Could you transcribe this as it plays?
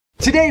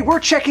Today we're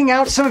checking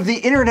out some of the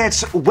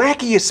internet's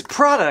wackiest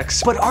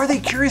products, but are they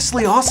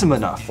curiously awesome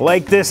enough?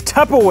 Like this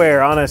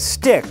Tupperware on a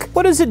stick.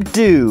 What does it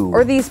do?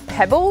 Or these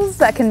pebbles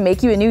that can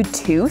make you a new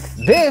tooth.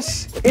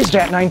 This is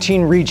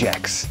Vat19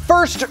 Rejects.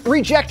 First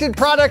rejected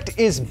product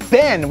is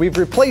Ben. We've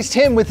replaced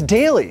him with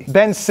Daly.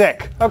 Ben's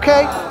sick,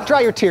 okay?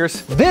 Dry your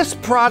tears. This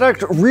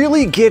product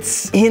really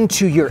gets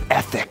into your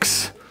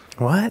ethics.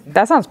 What?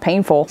 That sounds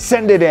painful.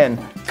 Send it in.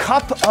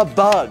 Cup a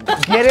bug.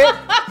 Get it?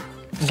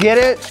 Get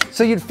it?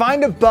 So you'd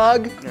find a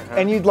bug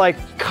and you'd like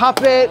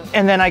cup it,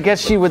 and then I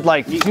guess you would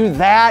like do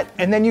that,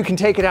 and then you can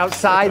take it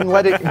outside and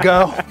let it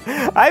go.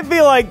 I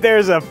feel like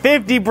there's a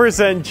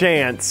 50%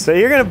 chance. So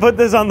you're gonna put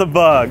this on the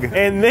bug,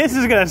 and this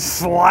is gonna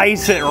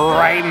slice it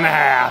right in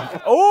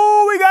half.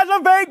 Oh, we got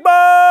some fake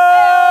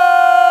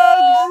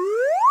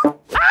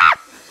bugs! Ah!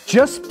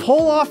 Just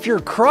pull off your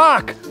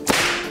crock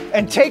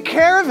and take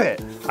care of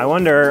it. I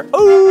wonder,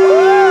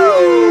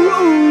 ooh!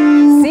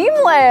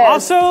 Seamless!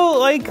 Also,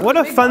 like, what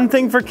a fun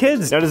thing for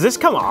kids. Now, does this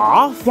come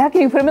off? Yeah,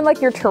 can you put them in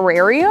like your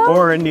terrarium?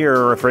 Or into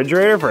your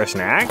refrigerator for a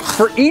snack?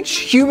 For each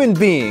human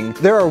being,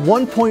 there are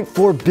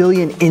 1.4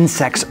 billion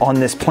insects on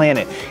this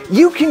planet.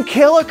 You can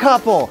kill a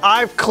couple.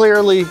 I've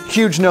clearly,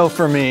 huge no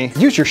for me.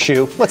 Use your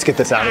shoe. Let's get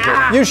this out of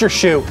here. Use your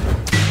shoe.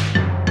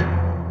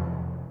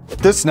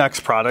 This next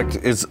product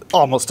is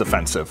almost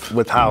offensive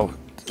with how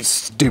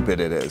stupid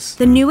it is.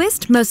 The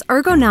newest, most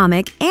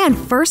ergonomic, and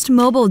first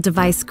mobile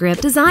device grip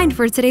designed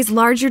for today's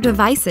larger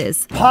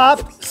devices.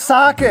 Pop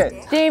socket.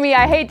 Jamie,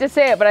 I hate to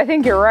say it, but I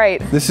think you're right.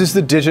 This is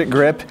the digit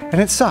grip, and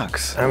it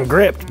sucks. I'm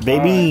gripped,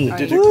 baby.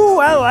 Ooh,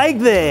 I like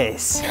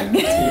this.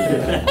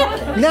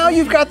 Now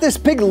you've got this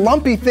big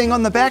lumpy thing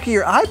on the back of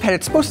your iPad.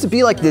 It's supposed to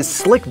be like this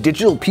slick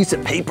digital piece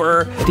of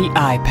paper. The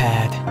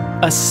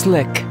iPad, a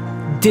slick,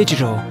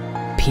 digital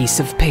piece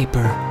of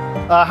paper.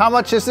 How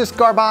much is this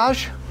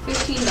garbage?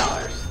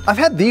 $15. I've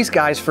had these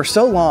guys for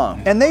so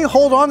long, and they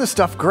hold on to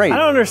stuff great. I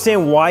don't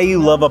understand why you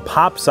love a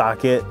pop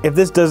socket. If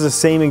this does the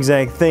same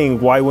exact thing,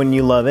 why wouldn't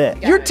you love it?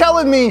 You're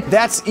telling me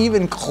that's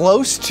even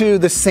close to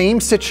the same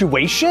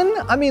situation?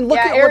 I mean, look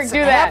at Eric, what's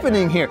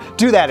happening here.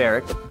 Do that,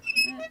 Eric.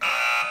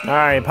 All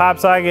right, pop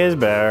socket is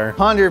better.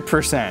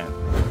 100%.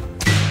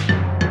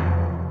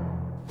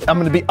 I'm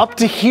gonna be up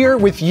to here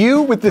with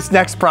you with this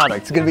next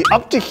product. It's gonna be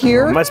up to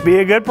here. Must be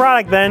a good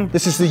product then.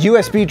 This is the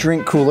USB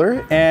drink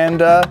cooler,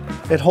 and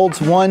it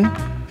holds one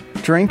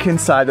drink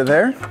inside of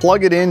there.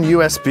 Plug it in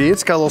USB,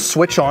 it's got a little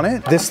switch on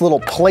it. This little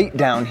plate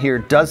down here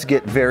does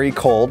get very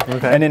cold.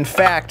 Okay. And in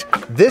fact,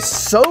 this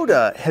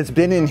soda has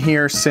been in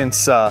here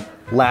since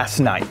last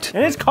night.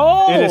 And it's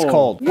cold. It is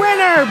cold.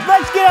 Winner,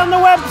 let's get on the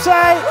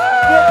website.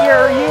 Get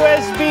your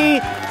USB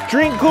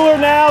drink cooler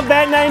now,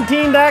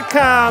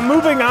 vat19.com.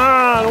 Moving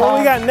on, what do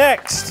we got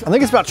next? I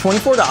think it's about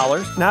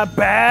 $24. Not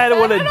bad,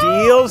 what a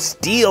deal.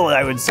 Steal,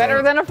 I would say.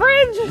 Better than a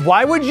fridge.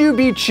 Why would you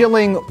be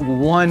chilling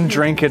one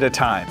drink at a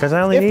time? Because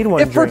I only need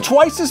one If drink. for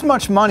twice as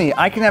much money,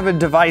 I can have a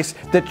device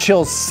that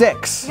chills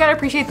 6. You gotta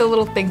appreciate the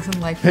little things in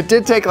life. It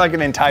did take like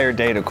an entire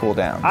day to cool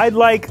down. I'd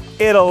like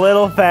it a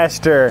little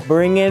faster.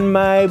 Bring in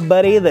my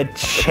buddy, the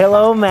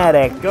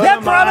Chillomatic. Go That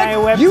to my product,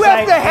 website, you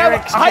have to have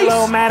ice for.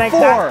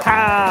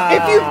 ericschillomatic.com.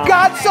 If you've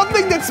got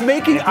something that's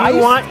making ice,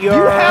 You want your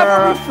you have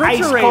a ice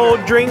refrigerator.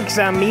 cold drinks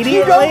immediately?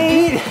 You don't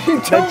need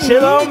the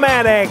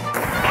Chillomatic.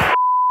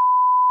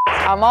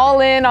 I'm all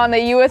in on the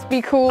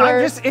USB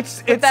cooler.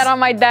 Put that on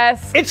my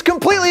desk. It's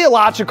completely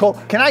illogical.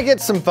 Can I get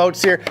some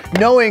votes here?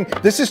 Knowing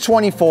this is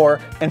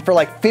 24, and for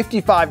like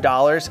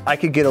 $55, I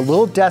could get a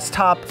little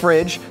desktop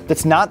fridge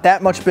that's not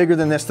that much bigger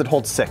than this that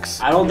holds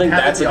 6. I don't think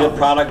that's a good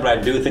product, but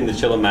I do think the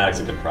Chillomatic's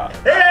a good product.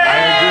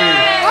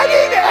 I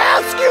didn't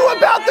ask you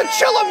about the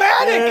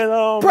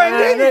Chillomatic,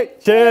 Brendan.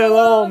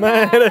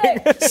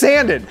 Chillomatic.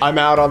 Sanded. I'm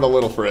out on the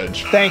little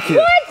fridge. Thank you.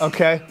 What?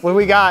 Okay, what do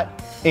we got?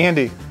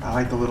 Andy. I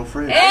like the little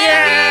fridge.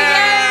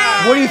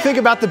 What do you think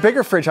about the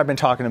bigger fridge I've been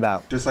talking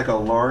about? Just like a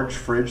large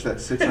fridge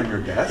that sits on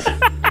your desk.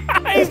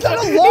 It's not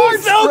a large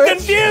He's so fridge.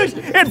 confused.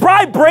 It'd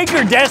probably break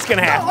your desk in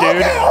half,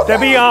 dude. To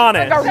be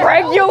honest. Like a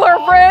regular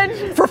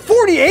fridge? For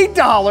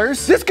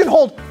 $48, this can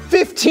hold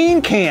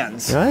 15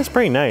 cans. Yeah, that's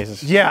pretty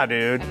nice. Yeah,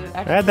 dude.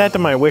 Add that to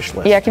my wish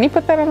list. Yeah, can you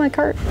put that on my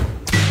cart?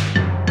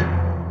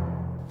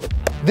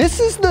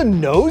 This is the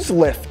nose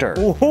lifter.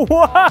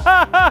 What?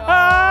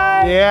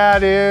 Yeah,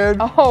 dude.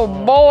 Oh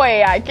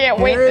boy, I can't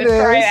wait Here to it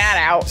try is. that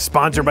out.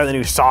 Sponsored by the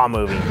new Saw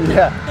movie.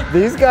 Yeah,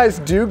 these guys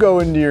do go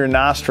into your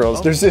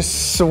nostrils. There's this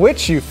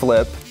switch you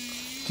flip.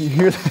 Do you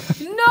hear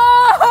that? No!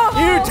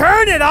 You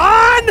turn it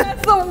on?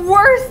 That's the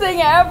worst thing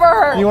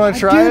ever! You want to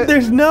try Dude, it?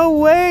 there's no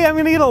way I'm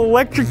gonna get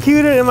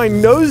electrocuted and my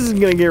nose is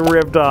gonna get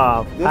ripped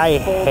off. I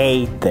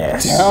hate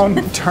this.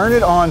 Turn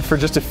it on for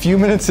just a few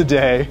minutes a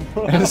day,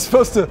 and it's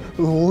supposed to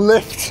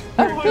lift.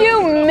 A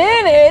few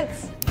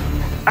minutes?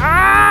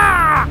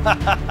 Ah!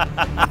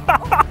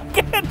 I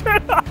can't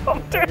turn it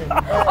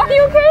off. Are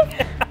you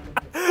okay?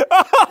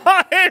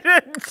 It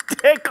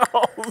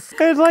tickles.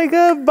 It's like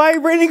a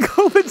vibrating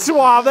COVID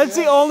swab. That's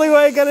the only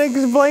way I can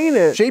explain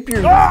it. Shape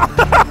your.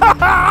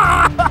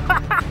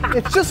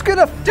 It's just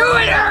gonna. Do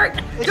it, Eric!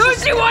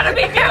 Don't you want to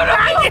be beautiful?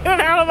 Get it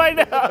out of my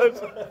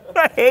nose.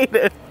 I hate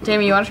it.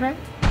 Jamie, you want to try?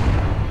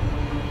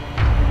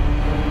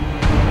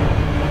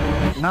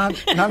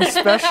 Not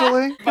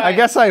especially. I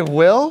guess I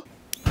will.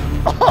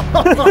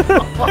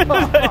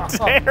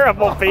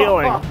 Terrible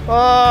feeling.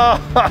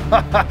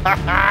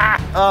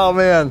 Oh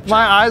man,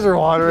 my eyes are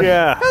watering.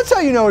 Yeah. That's how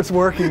you know it's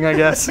working, I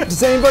guess.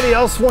 Does anybody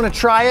else want to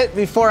try it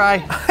before I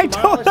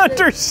don't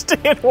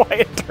understand why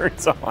it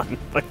turns on,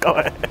 but go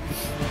ahead.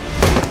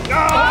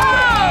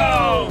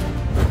 Oh!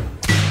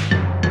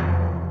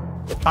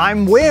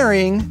 I'm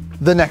wearing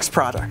the next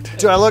product.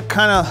 Do I look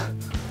kind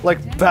of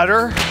like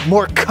better?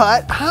 More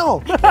cut? How?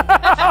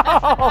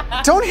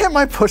 Don't hit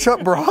my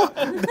push-up bra.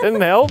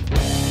 Didn't help.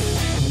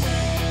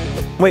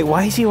 Wait,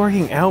 why is he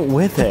working out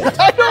with it?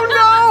 I don't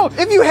know.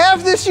 If you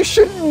have this, you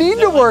shouldn't need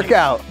to work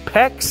out.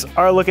 Pecs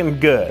are looking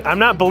good. I'm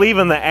not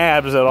believing the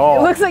abs at all.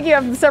 It looks like you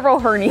have several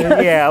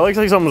hernias. Yeah, it looks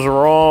like something's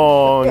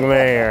wrong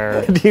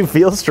there. Do you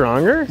feel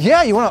stronger?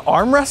 Yeah, you want to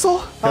arm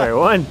wrestle? All right,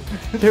 1,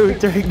 2,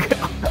 3,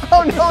 go.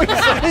 Oh no,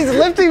 he's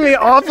lifting me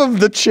off of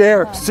the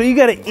chair. So you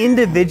gotta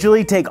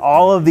individually take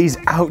all of these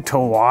out to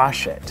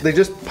wash it. They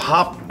just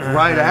pop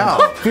right out.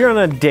 If you're on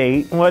a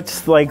date,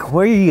 what's like,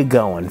 where are you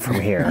going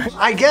from here?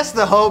 I guess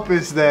the hope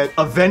is that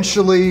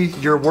eventually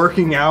your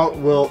working out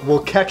will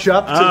catch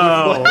up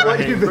to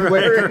what you've been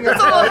wearing. It's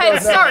a little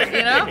head start,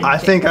 you know? I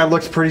think I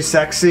looked pretty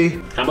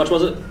sexy. How much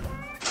was it?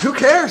 Who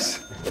cares?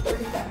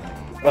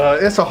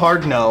 It's a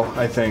hard no,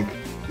 I think.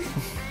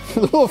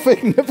 Little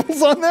fake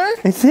nipples on there?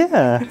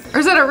 Yeah. Or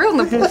is that a real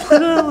nipple?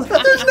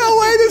 There's no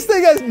way this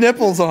thing has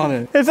nipples on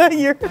it. Is that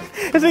your,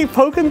 is he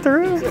poking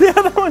through? The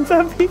other one's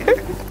up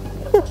here.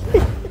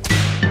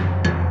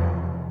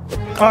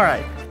 All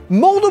right,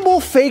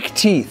 moldable fake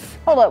teeth.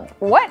 Hold up,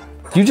 what?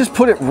 You just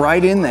put it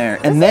right in there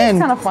and then,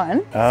 Kind of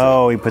fun.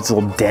 Oh, he puts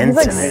little He's dents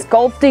like in it.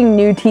 sculpting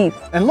new teeth.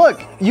 and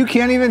look, you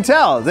can't even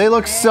tell. They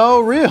look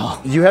so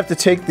real. You have to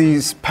take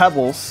these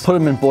pebbles, put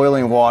them in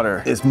boiling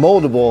water. It's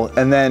moldable,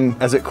 and then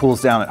as it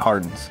cools down, it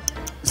hardens.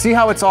 See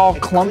how it's all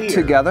clumped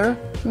together?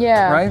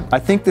 Yeah. Right? I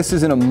think this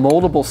is in a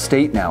moldable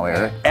state now,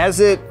 Eric.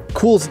 As it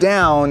cools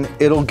down,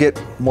 it'll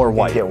get more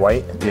white. Get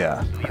white?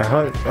 Yeah.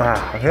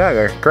 Yeah,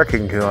 they're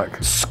stretching too much.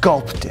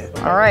 Sculpt it.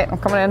 All right, I'm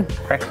coming in.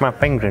 Crack my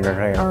fingers in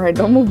there. All right,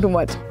 don't move too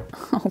much.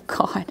 Oh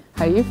God,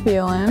 how you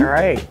feeling? All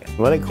right,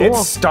 let it cool.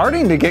 It's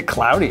starting to get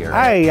cloudier.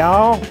 Hey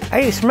y'all,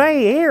 hey, it's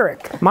me,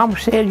 Eric. Mama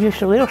said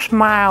just a little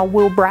smile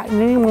will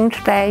brighten anyone's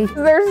day.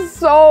 They're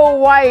so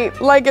white,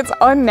 like it's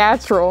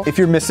unnatural. If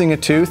you're missing a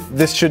tooth,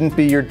 this shouldn't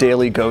be your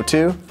daily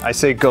go-to. I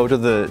say go to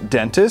the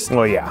dentist.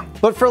 Well, yeah.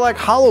 But for like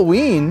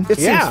Halloween, it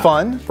seems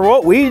fun. For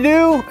what we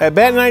do at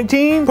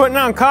Vat19, putting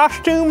on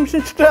costumes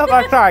and stuff,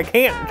 I'm sorry, I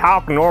can't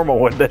talk normal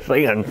with this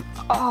in.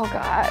 Oh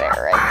God,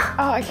 Eric.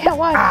 Oh, I can't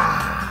watch.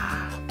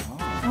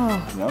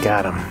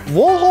 Got him.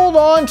 We'll hold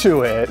on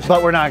to it,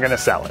 but we're not gonna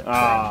sell it.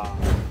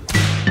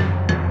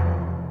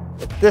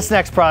 This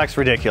next product's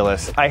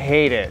ridiculous. I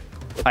hate it.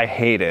 I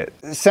hate it.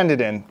 Send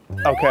it in,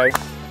 okay?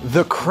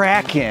 The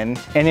Kraken,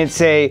 and it's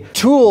a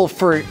tool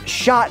for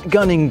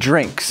shotgunning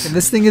drinks. And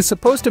this thing is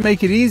supposed to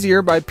make it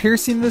easier by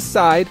piercing the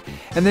side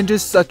and then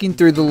just sucking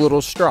through the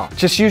little straw.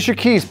 Just use your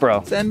keys,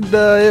 bro. And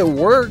it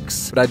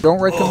works, but I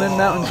don't recommend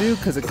Mountain Dew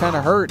because it kind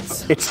of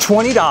hurts. It's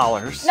 $20.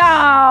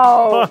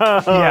 No.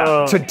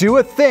 Yeah, to do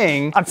a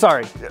thing. I'm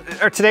sorry,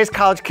 are today's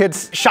college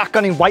kids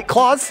shotgunning White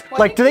Claws?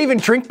 Like, do they even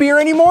drink beer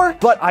anymore?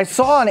 But I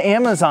saw on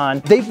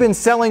Amazon, they've been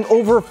selling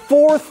over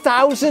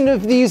 4,000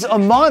 of these a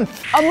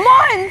month. A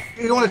month?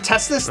 You want to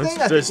test this thing?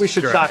 I think just we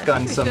should try.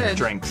 shotgun some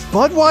drinks.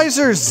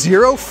 Budweiser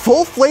Zero,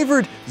 full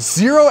flavored,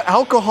 zero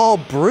alcohol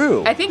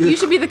brew. I think you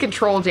should be the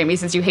control, Jamie,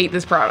 since you hate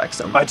this product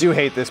so much. I do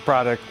hate this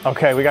product.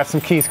 Okay, we got some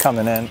keys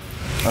coming in.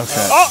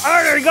 Okay.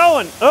 Oh, they're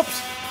going.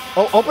 Oops.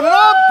 Oh, open it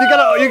up!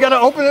 You gotta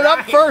open it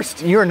up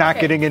first. You're not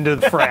getting into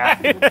the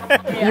frat.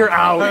 You're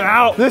out.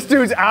 Out. This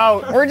dude's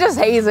out. We're just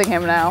hazing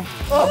him now.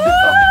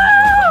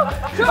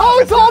 Oh,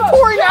 it's all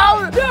pouring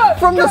out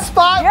from the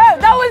spot. Yeah,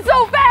 that was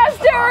so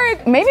fast,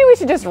 Eric. Maybe we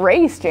should just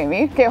race,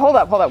 Jamie. Okay, hold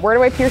up. Where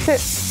do I pierce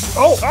it?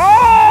 Oh!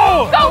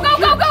 Oh! Go, go,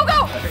 go, go,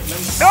 go!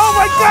 Oh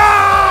my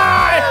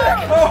God!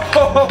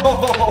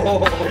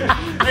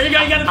 Hey, you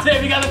got a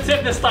tip. You got a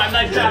tip this time.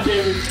 Nice job,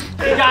 David.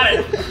 You got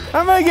it.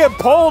 I'm gonna get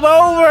pulled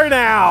over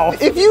now.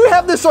 If you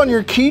have this on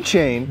your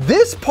keychain,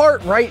 this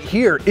part right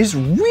here is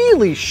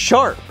really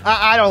sharp.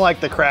 I don't like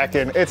the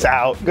Kraken. It's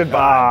out.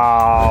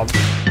 Goodbye.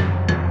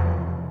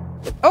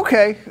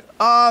 Okay,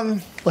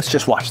 let's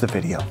just watch the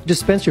video.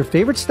 Dispense your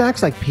favorite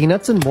snacks like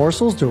peanuts and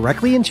morsels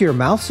directly into your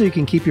mouth so you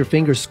can keep your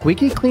fingers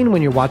squeaky clean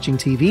when you're watching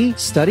TV,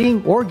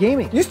 studying, or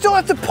gaming. You still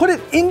have to put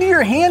it into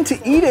your hand to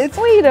eat it.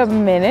 Wait a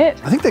minute.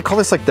 I think they call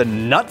this like the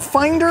nut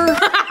finder.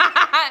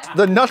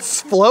 The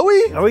nuts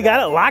flowy. Oh, we got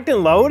it locked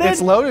and loaded?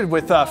 It's loaded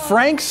with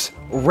Frank's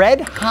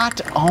Red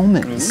Hot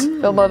Almonds.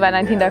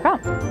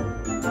 BuildBat19.com.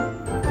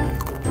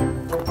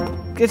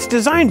 It's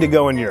designed to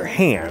go in your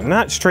hand,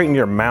 not straight in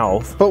your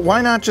mouth. But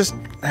why not just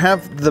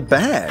have the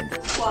bag?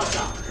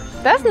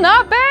 That's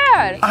not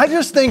bad. I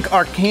just think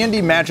our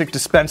candy magic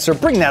dispenser,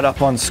 bring that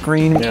up on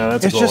screen. Yeah,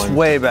 that's it's just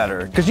way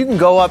better. Because you can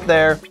go up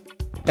there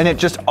and it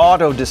just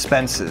auto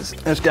dispenses.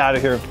 Let's get out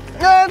of here.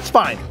 It's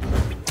fine.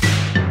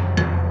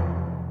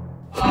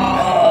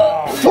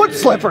 Foot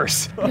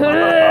slippers.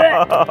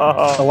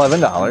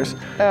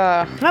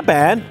 $11. Not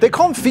bad. They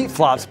call them feet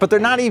flops, but they're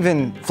not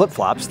even flip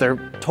flops. They're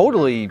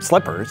totally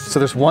slippers. So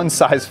there's one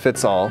size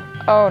fits all.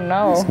 Oh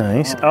no. That's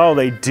nice. Oh,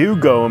 they do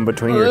go in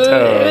between your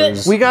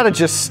toes. We gotta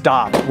just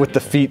stop with the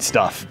feet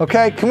stuff,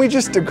 okay? Can we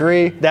just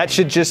agree that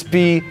should just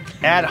be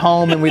at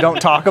home and we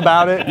don't talk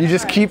about it? You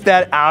just keep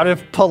that out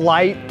of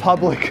polite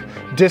public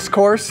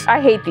discourse.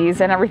 I hate these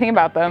and everything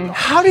about them.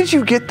 How did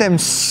you get them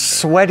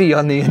sweaty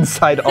on the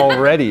inside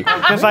already?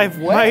 Because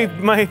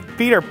my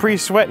feet are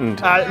pre-sweatened.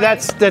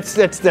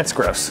 That's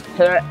gross.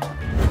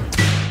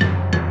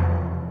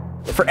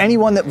 For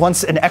anyone that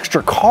wants an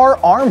extra car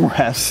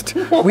armrest,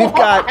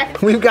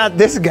 we've got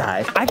this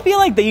guy. I feel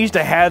like they used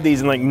to have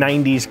these in like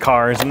 90s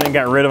cars and then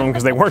got rid of them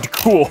because they weren't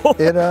cool.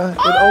 It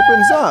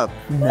opens up.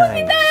 Look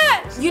at that!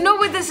 You know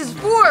what this is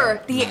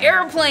for? The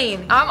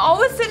airplane. I'm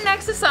always sitting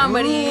next to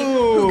somebody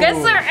who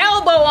gets their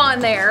elbow on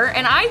there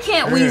and I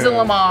can't weasel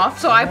them off,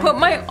 so I put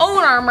my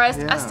own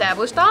armrest,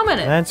 establish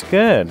dominance. That's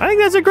good. I think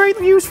that's a great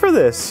use for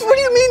this. What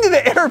do you mean to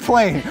the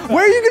airplane?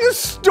 Where are you gonna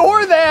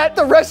store that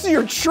the rest of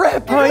your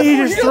trip? Oh,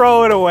 you just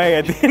throw it away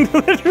at the end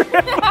of the trip.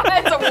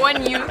 It's a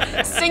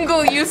one-use,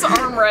 single-use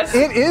armrest.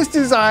 It is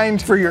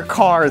designed for your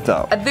car,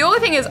 though. The only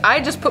thing is,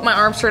 I just put my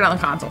arm straight on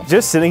the console.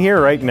 Just sitting here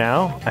right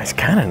now, that's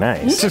kind of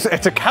nice.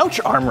 It's a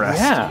couch armrest.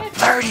 Yeah.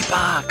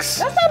 $30. That's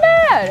not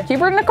bad. Keep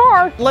her in the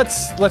car.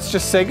 Let's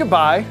just say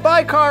goodbye.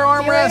 Bye, car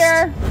armrest. See you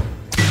later.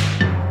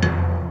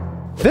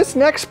 This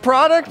next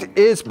product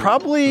is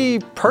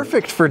probably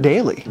perfect for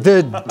daily.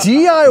 The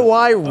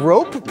DIY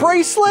rope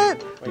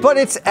bracelet, but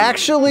it's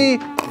actually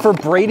for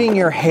braiding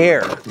your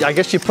hair. I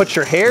guess you put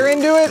your hair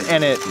into it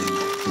and it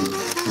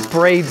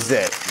braids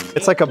it.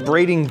 It's like a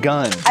braiding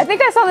gun. I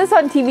think I saw this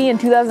on TV in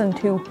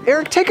 2002.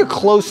 Eric, take a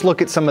close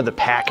look at some of the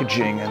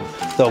packaging and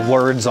the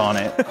words on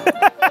it.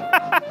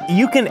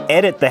 You can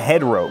edit the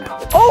head rope.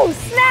 Oh,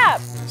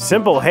 snap!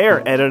 Simple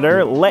hair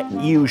editor let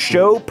you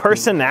show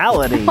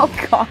personality. Oh,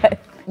 God.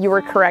 You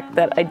were correct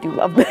that I do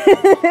love this.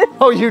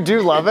 Oh, you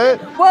do love it?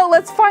 Well,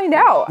 let's find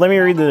out. Let me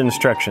read the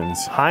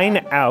instructions.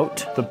 Hine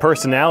out the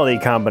personality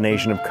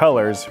combination of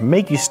colors,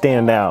 make you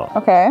stand out.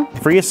 Okay.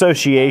 Free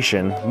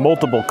association,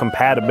 multiple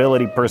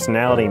compatibility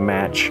personality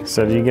match.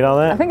 So did you get all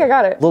that? I think I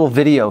got it. Little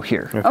video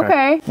here.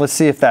 Okay. Let's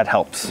see if that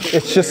helps.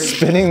 It's just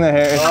spinning the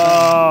hair.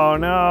 Oh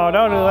no,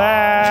 don't do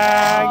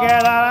that.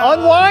 Get out.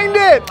 Unwind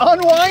it!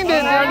 Unwind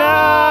it!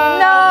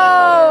 No!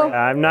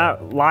 I'm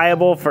not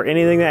liable for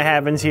anything that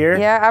happens here.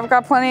 Yeah, I've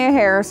got plenty of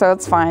hair, so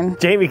it's fine.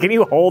 Jamie, can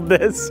you hold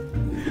this?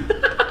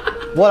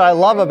 What I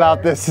love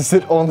about this is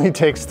it only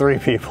takes 3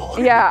 people.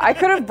 Yeah, I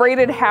could have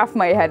braided half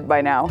my head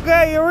by now.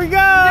 Okay, here we go. Do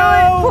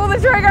it! Pull the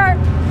trigger!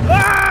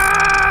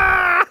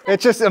 Ah! It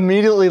just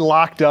immediately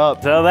locked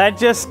up. So that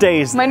just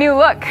stays. My new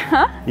look,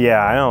 huh?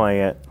 Yeah, I don't like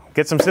it.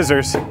 Get some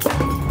scissors.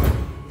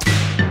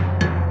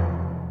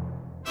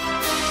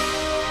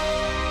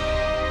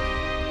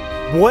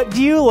 What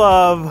do you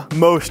love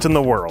most in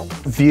the world?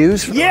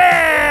 Views?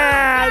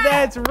 Yeah,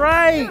 that's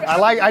right.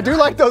 I do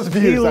like those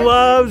views. He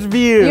loves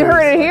views. You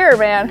heard it here,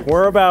 man.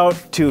 We're about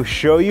to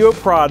show you a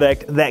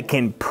product that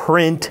can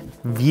print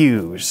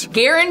views.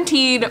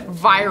 Guaranteed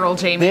viral,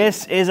 Jamie.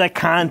 This is a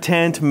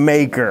content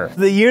maker.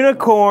 The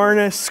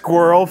unicorn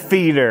squirrel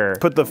feeder.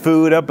 Put the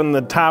food up in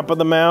the top of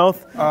the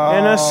mouth,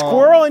 and a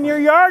squirrel in your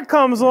yard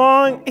comes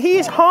along.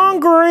 He's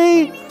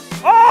hungry.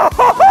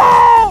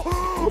 Oh!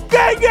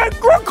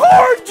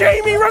 Record,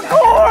 Jamie,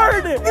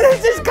 record!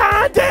 This is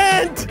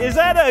content! Is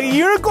that a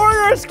unicorn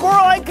or a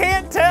squirrel? I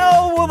can't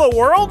tell. Will the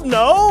world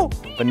know?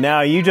 But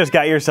now you just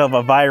got yourself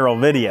a viral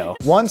video.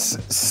 Once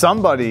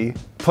somebody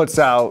puts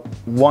out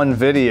one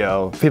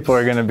video, people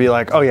are gonna be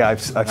like, oh yeah,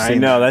 I've seen I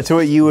know, that's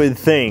what you would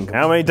think.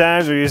 How many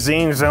times have you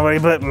seen somebody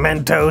put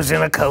Mentos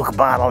in a Coke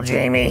bottle,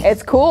 Jamie?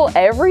 It's cool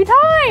every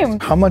time.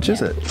 How much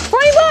is it?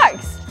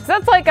 $20. So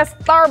that's like a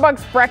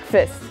Starbucks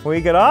breakfast.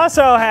 We could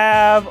also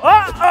have, A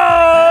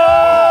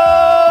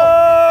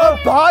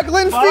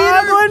boglin feeder?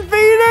 Boglin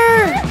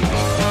feeder!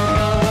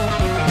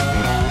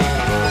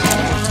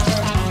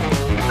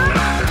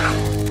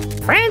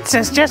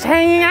 Francis just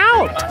hanging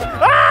out.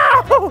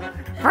 Oh!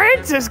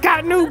 Francis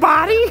got new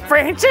body.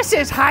 Francis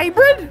is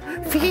hybrid.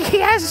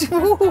 He has.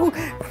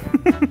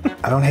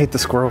 I don't hate the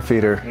squirrel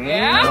feeder.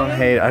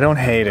 Yeah? I don't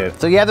hate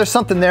it. So yeah, there's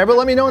something there, but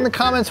let me know in the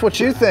comments what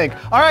you think.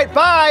 All right,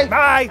 bye.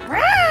 Bye.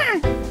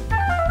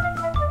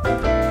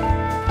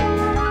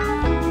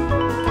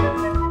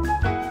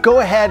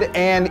 Go ahead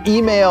and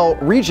email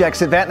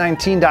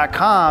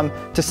rejects@vat19.com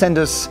to send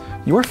us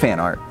your fan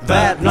art.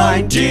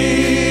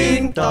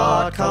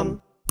 Vat19.com